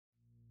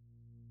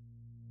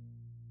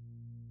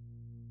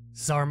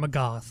Zsar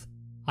Magoth.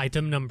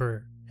 Item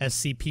number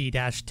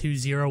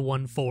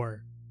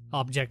SCP-2014.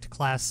 Object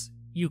class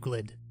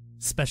Euclid.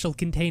 Special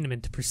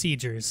containment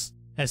procedures.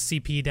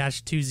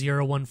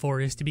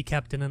 SCP-2014 is to be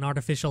kept in an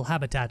artificial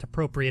habitat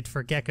appropriate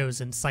for geckos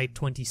in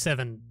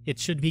Site-27. It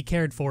should be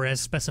cared for as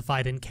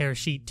specified in Care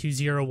Sheet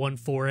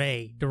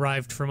 2014-A,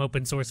 derived from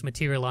open-source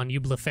material on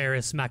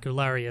Eublepharis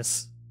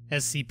macularius.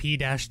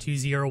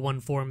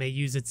 SCP-2014 may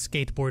use its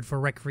skateboard for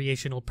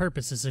recreational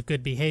purposes if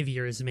good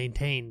behavior is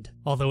maintained,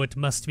 although it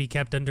must be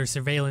kept under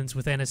surveillance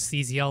with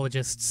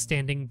anesthesiologists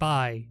standing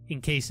by in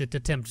case it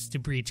attempts to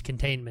breach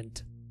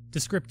containment.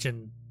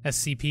 Description: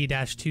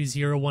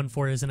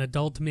 SCP-2014 is an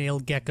adult male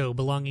gecko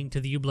belonging to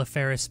the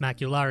Eublepharis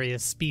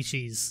macularius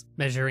species,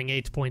 measuring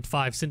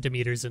 8.5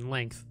 centimeters in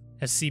length.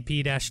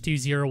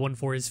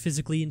 SCP-2014 is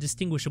physically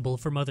indistinguishable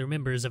from other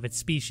members of its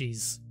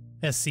species.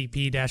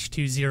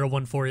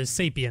 SCP-2014 is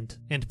sapient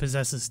and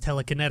possesses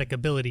telekinetic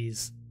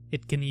abilities.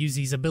 It can use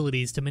these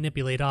abilities to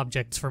manipulate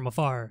objects from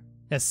afar.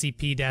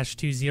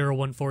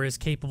 SCP-2014 is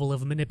capable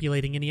of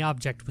manipulating any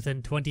object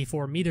within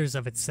 24 meters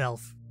of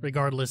itself,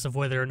 regardless of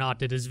whether or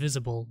not it is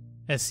visible.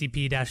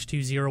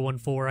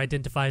 SCP-2014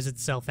 identifies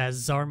itself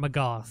as Zsar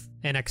Magoth,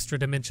 an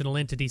extra-dimensional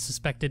entity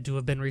suspected to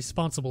have been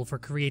responsible for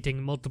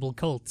creating multiple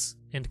cults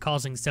and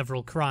causing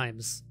several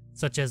crimes,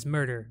 such as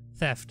murder,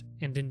 theft,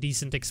 and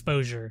indecent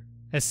exposure.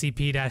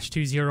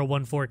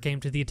 SCP-2014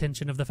 came to the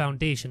attention of the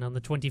Foundation on the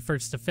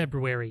 21st of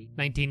February,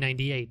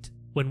 1998,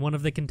 when one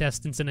of the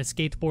contestants in a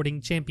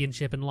skateboarding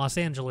championship in Los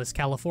Angeles,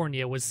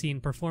 California was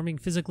seen performing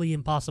physically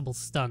impossible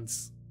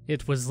stunts.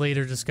 It was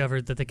later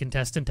discovered that the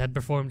contestant had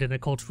performed an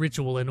occult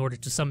ritual in order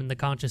to summon the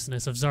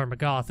consciousness of Zsar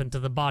Magoth into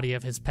the body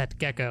of his pet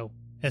gecko.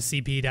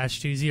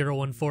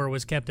 SCP-2014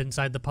 was kept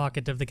inside the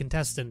pocket of the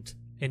contestant,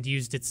 and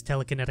used its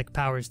telekinetic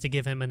powers to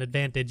give him an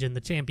advantage in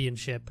the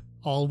championship.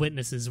 All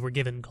witnesses were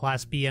given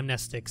Class B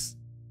amnestics.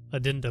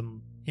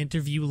 Addendum: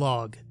 Interview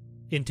Log.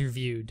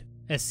 Interviewed: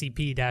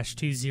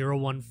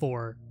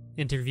 SCP-2014.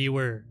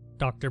 Interviewer: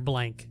 Dr.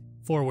 Blank.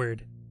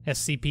 Forward: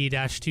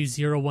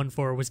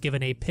 SCP-2014 was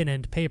given a pen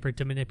and paper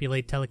to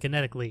manipulate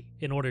telekinetically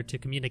in order to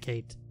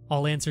communicate.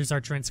 All answers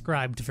are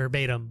transcribed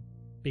verbatim.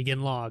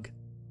 Begin log.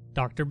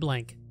 Dr.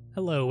 Blank: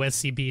 Hello,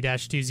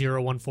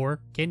 SCP-2014.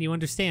 Can you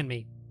understand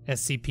me?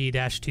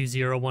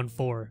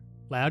 SCP-2014.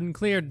 Loud and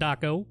clear,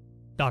 Doco.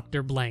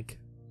 Dr. Blank: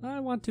 I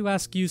want to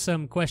ask you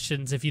some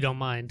questions if you don't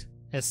mind.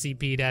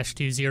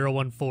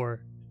 SCP-2014.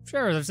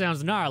 Sure, that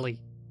sounds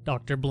gnarly.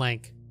 Dr.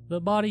 Blank: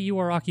 The body you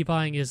are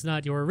occupying is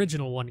not your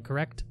original one,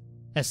 correct?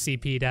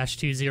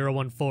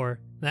 SCP-2014.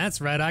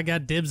 That's right, I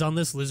got dibs on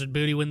this lizard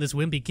booty when this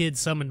wimpy kid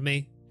summoned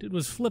me. Dude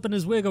was flipping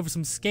his wig over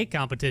some skate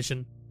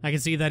competition. I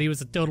could see that he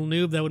was a total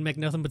noob that would make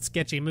nothing but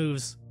sketchy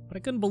moves. But I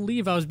couldn't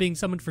believe I was being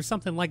summoned for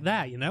something like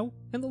that, you know?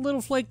 And the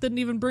little flake didn't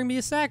even bring me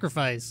a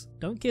sacrifice.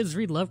 Don't kids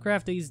read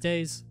Lovecraft these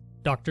days?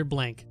 Dr.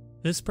 Blank: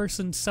 This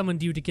person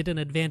summoned you to get an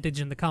advantage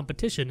in the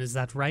competition, is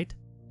that right?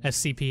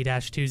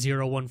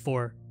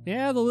 SCP-2014.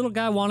 Yeah, the little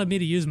guy wanted me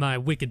to use my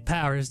wicked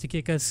powers to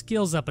kick us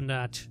skills up a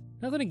notch.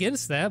 Nothing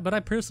against that, but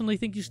I personally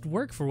think you should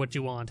work for what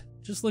you want.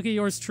 Just look at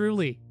yours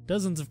truly.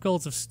 Dozens of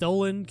cults have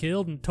stolen,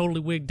 killed, and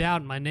totally wigged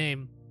out in my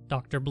name.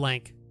 Dr.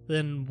 Blank: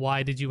 Then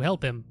why did you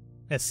help him?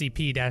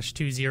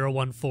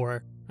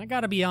 SCP-2014. I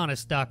gotta be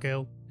honest,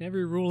 Doco.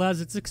 Every rule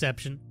has its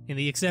exception, and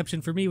the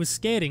exception for me was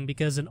skating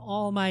because in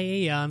all my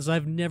aeons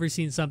I've never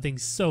seen something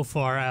so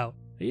far out.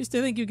 I used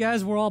to think you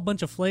guys were all a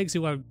bunch of flakes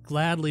who I would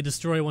gladly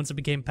destroy once it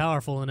became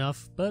powerful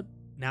enough, but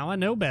now I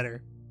know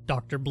better.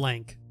 Dr.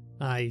 Blank: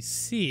 I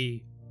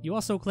see. You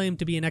also claim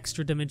to be an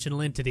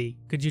extra-dimensional entity.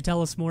 Could you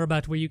tell us more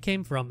about where you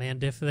came from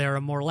and if there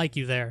are more like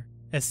you there?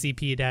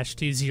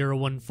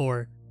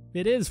 SCP-2014.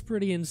 It is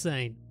pretty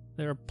insane.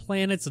 There are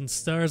planets and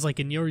stars like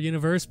in your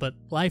universe, but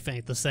life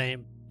ain't the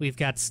same. We've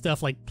got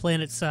stuff like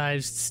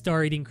planet-sized,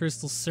 star-eating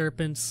crystal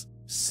serpents,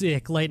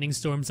 sick lightning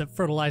storms that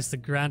fertilize the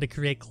ground to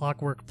create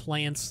clockwork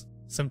plants,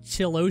 some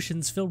chill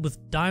oceans filled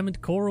with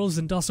diamond corals,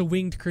 and also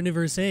winged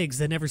carnivorous eggs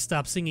that never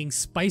stop singing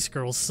Spice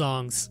Girls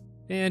songs.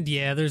 And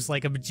yeah, there's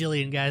like a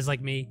bajillion guys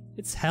like me.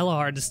 It's hella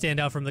hard to stand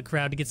out from the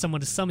crowd to get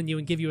someone to summon you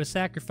and give you a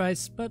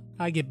sacrifice, but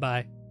I get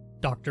by.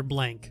 Dr.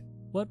 Blank: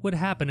 What would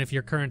happen if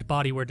your current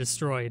body were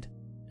destroyed?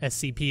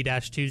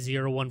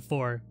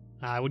 SCP-2014.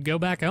 I would go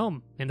back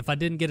home, and if I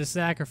didn't get a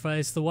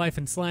sacrifice, the wife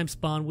and slime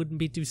spawn wouldn't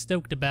be too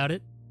stoked about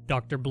it.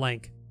 Dr.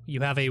 Blank: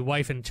 You have a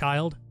wife and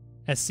child?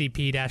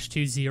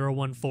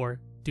 SCP-2014.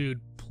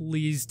 Dude,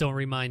 please don't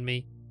remind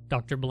me.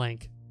 Dr.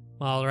 Blank: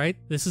 Alright,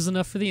 this is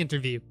enough for the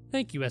interview.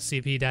 Thank you,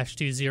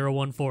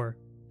 SCP-2014.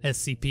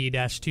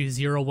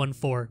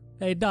 SCP-2014.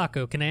 Hey,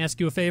 Doco, can I ask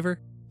you a favor?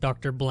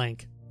 Dr.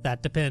 Blank: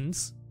 That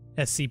depends.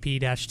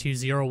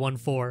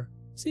 SCP-2014.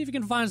 See if you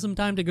can find some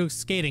time to go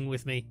skating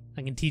with me.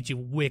 I can teach you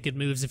wicked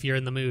moves if you're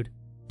in the mood.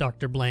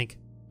 Dr. Blank: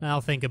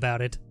 I'll think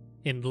about it.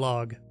 End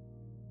log.